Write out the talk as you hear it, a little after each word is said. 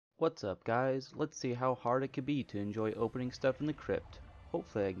What's up, guys? Let's see how hard it could be to enjoy opening stuff in the crypt.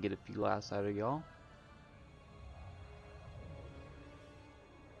 Hopefully I can get a few laughs out of y'all.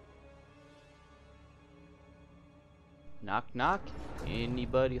 Knock knock,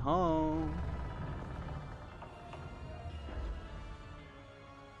 anybody home?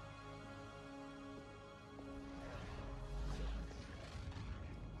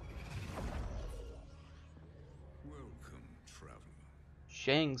 Welcome, traveler.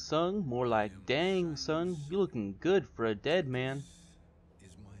 Shang Tsung, more like dang son, you looking good for a dead man.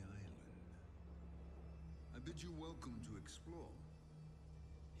 This is my island. I bid you welcome to explore.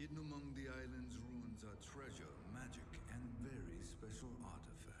 Hidden among the island's ruins are treasure, magic, and very special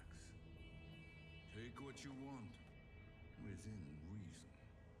artifacts. Take what you want, within reason.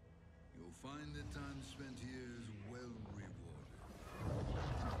 You'll find that time spent here is well rewarded.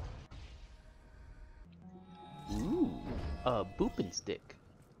 Ooh, a boopin' stick.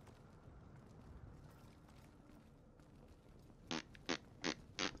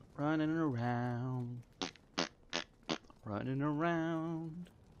 Running around. Running around.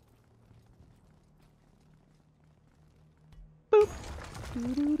 Boop.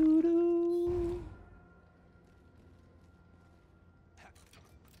 Doo doo doo doo.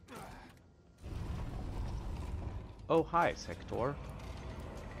 Oh, hi, Sector.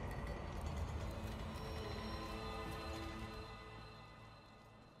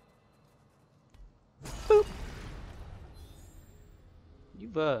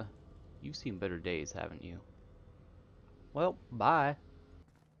 Boop. You've seen better days, haven't you? Well, bye.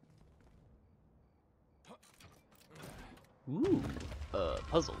 Ooh,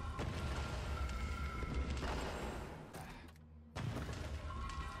 puzzle.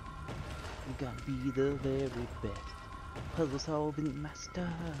 I'm gonna be the very best puzzle solving master.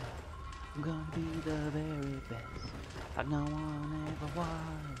 I'm gonna be the very best, like no one ever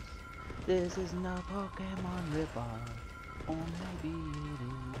was. This is no Pokemon ripoff, or maybe it is.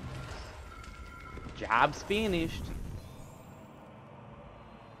 Job's finished.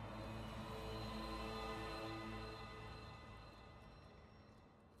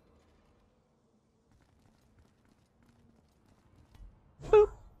 Boop.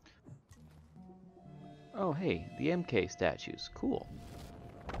 Oh hey, the MK statues, cool.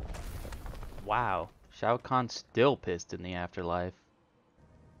 Wow, Shao Kahn's still pissed in the afterlife.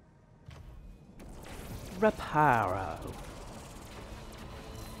 Reparo.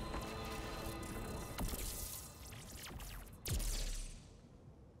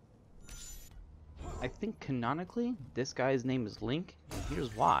 I think canonically, this guy's name is Link, and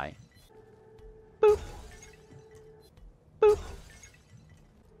here's why. Boop. Boop.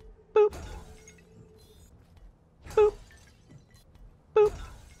 Boop. Boop. Boop.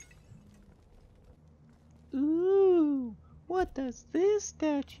 Ooh, what does this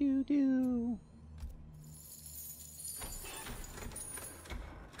statue do?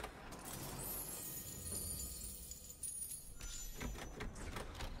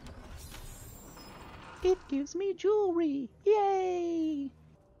 It gives me jewelry! Yay!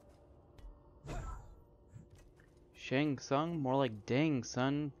 Shang Tsung, more like dang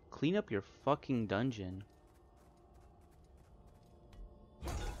son. Clean up your fucking dungeon.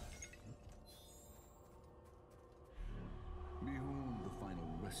 Behold the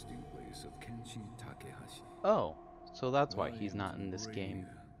final resting place of Kenshi Takehashi. Oh, so that's why he's Valiant not in this and game.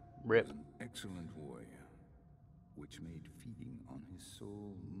 brave, Rip. was an excellent warrior, which made feeding on his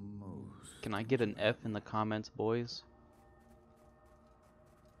soul most. Can I get an F in the comments, boys?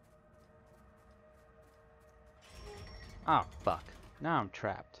 Ah, fuck. Now I'm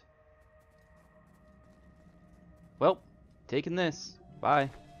trapped. Well, taking this.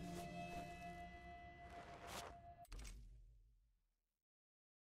 Bye.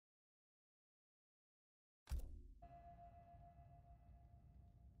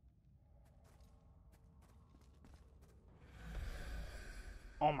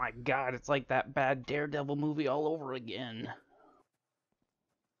 Oh my god, it's like that bad Daredevil movie all over again.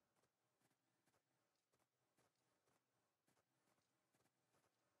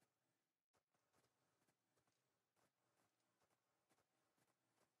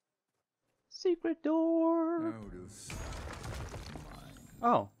 Secret door. Out of sight, mind.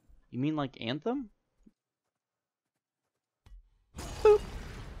 Oh, you mean like Anthem? Boop.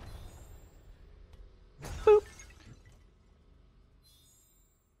 Boop.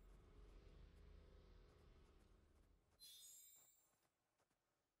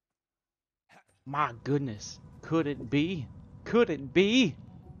 My goodness, could it be? Could it be?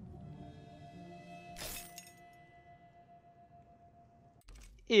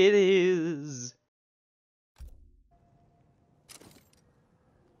 It is.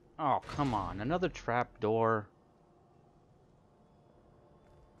 Oh, come on. Another trap door.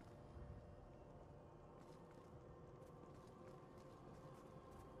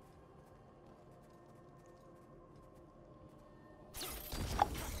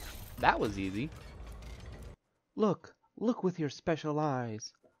 That was easy. Look. Look with your special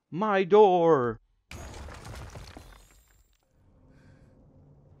eyes. My door.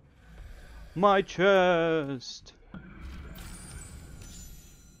 My chest.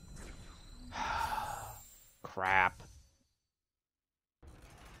 Crap.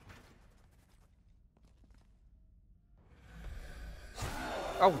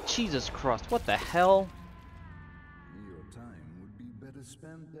 Oh, Jesus Christ, what the hell? Your time would be better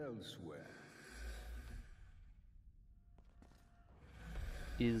spent elsewhere.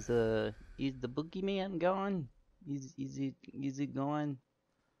 Is the boogeyman gone? Is it gone?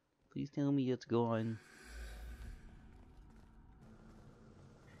 Please tell me it's gone.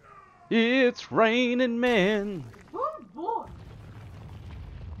 It's raining men. Oh boy!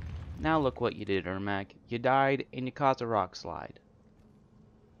 Now look what you did, Ermac. You died and you caused a rock slide.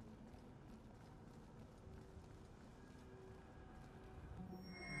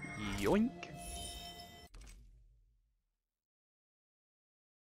 Yoink.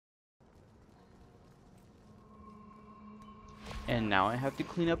 And now I have to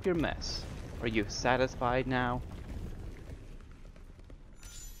clean up your mess. Are you satisfied now?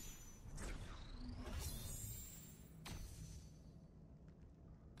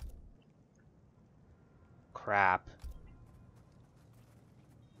 Crap.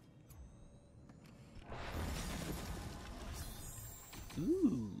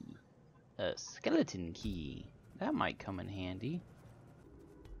 Ooh, a skeleton key. That might come in handy.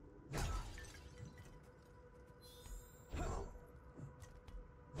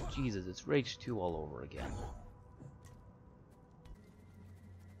 Jesus, it's Rage 2 all over again.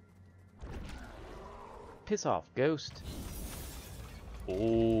 Piss off, ghost.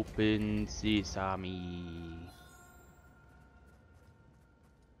 Open sesame.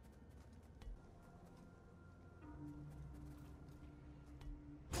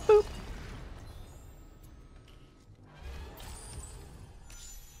 Boop.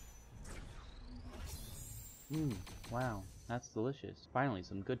 Wow, that's delicious. Finally,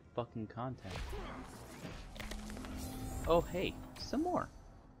 some good fucking content. Oh, hey, some more.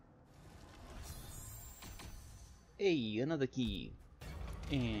 Hey, another key.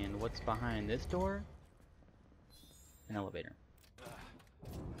 And what's behind this door? An elevator.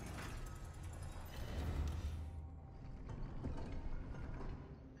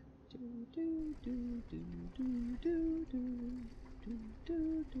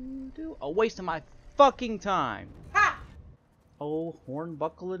 A waste of my fucking time. Ha! Oh,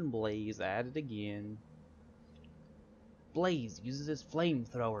 Hornbuckle and Blaze at it again. Blaze uses his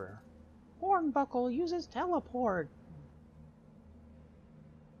flamethrower. Hornbuckle uses teleport.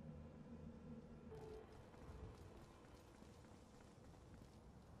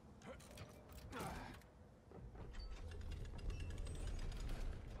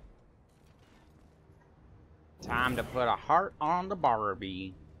 Time to put a heart on the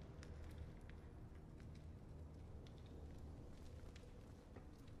Barbie.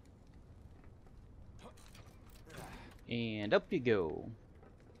 And up you go.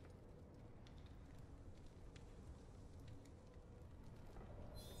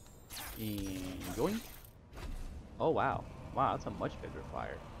 And yoink. Oh wow. Wow, that's a much bigger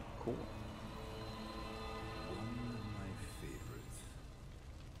fire. Cool. One of my favorites.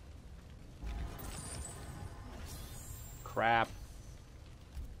 Crap.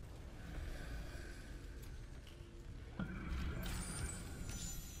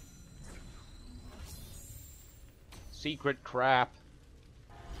 Secret crap.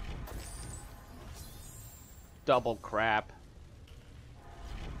 Double crap.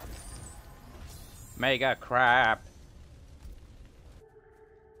 Mega crap.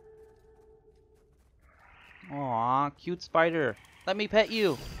 Aw, cute spider. Let me pet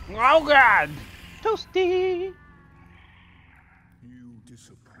you. Oh god! Toasty! You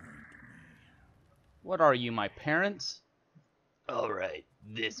disappoint me. What are you, my parents? Alright,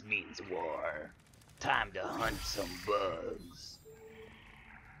 this means war. Time to hunt some bugs.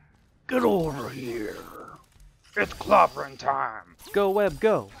 Get over here. It's clobbering time. Go, Web,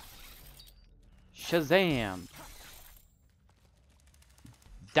 go. Shazam.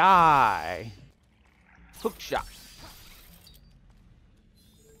 Die. Hook shot.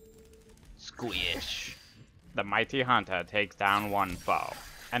 Squish. The mighty hunter takes down one foe,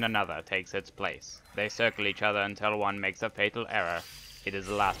 and another takes its place. They circle each other until one makes a fatal error. It is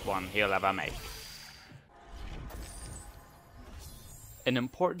the last one he'll ever make. An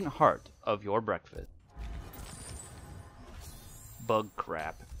important heart of your breakfast. Bug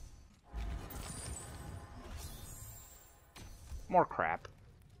crap. More crap.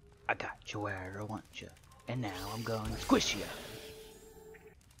 I got you where I want you, and now I'm gonna squish you.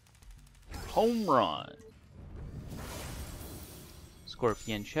 Home run.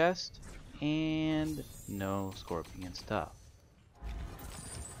 Scorpion chest, and no scorpion stuff.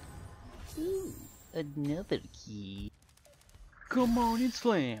 Ooh, another key. Come on and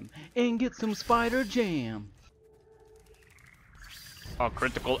slam, and get some spider jam. A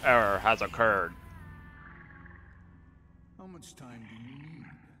critical error has occurred. How much time do you need?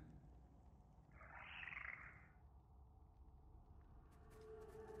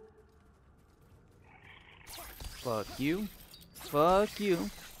 Fuck you. Fuck you.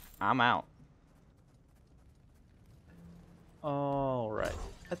 I'm out. Alright,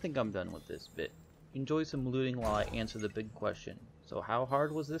 I think I'm done with this bit. Enjoy some looting while I answer the big question. So how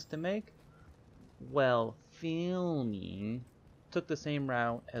hard was this to make? Well, filming took the same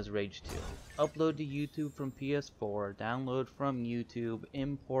route as Rage 2. Upload to YouTube from PS4, download from YouTube,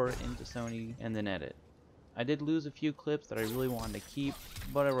 import into Sony, and then edit. I did lose a few clips that I really wanted to keep,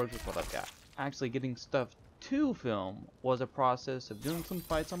 but I worked with what I've got. Actually getting stuff to film was a process of doing some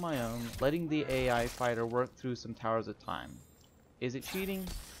fights on my own, letting the AI fighter work through some towers at a time. Is it cheating?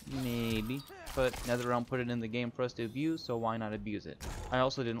 Maybe, but NetherRealm put it in the game for us to abuse, so why not abuse it? I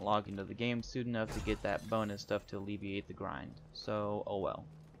also didn't log into the game soon enough to get that bonus stuff to alleviate the grind, so oh well.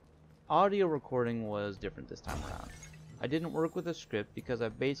 Audio recording was different this time around. I didn't work with a script because I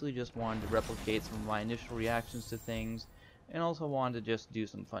basically just wanted to replicate some of my initial reactions to things, and also wanted to just do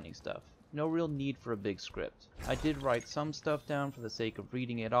some funny stuff. No real need for a big script. I did write some stuff down for the sake of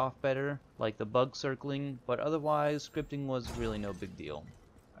reading it off better, like the bug circling, but otherwise scripting was really no big deal.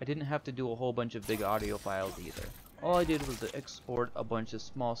 I didn't have to do a whole bunch of big audio files either. All I did was to export a bunch of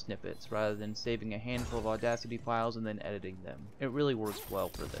small snippets rather than saving a handful of Audacity files and then editing them. It really works well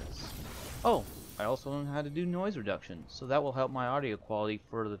for this. Oh, I also learned how to do noise reduction, so that will help my audio quality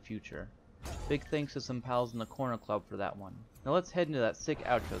for the future. Big thanks to some pals in the Corner Club for that one. Now let's head into that sick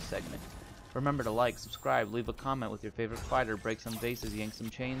outro segment. Remember to like, subscribe, leave a comment with your favorite fighter, break some vases, yank some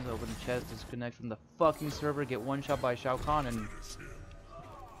chains, open the chest, disconnect from the fucking server, get one shot by Shao Kahn, and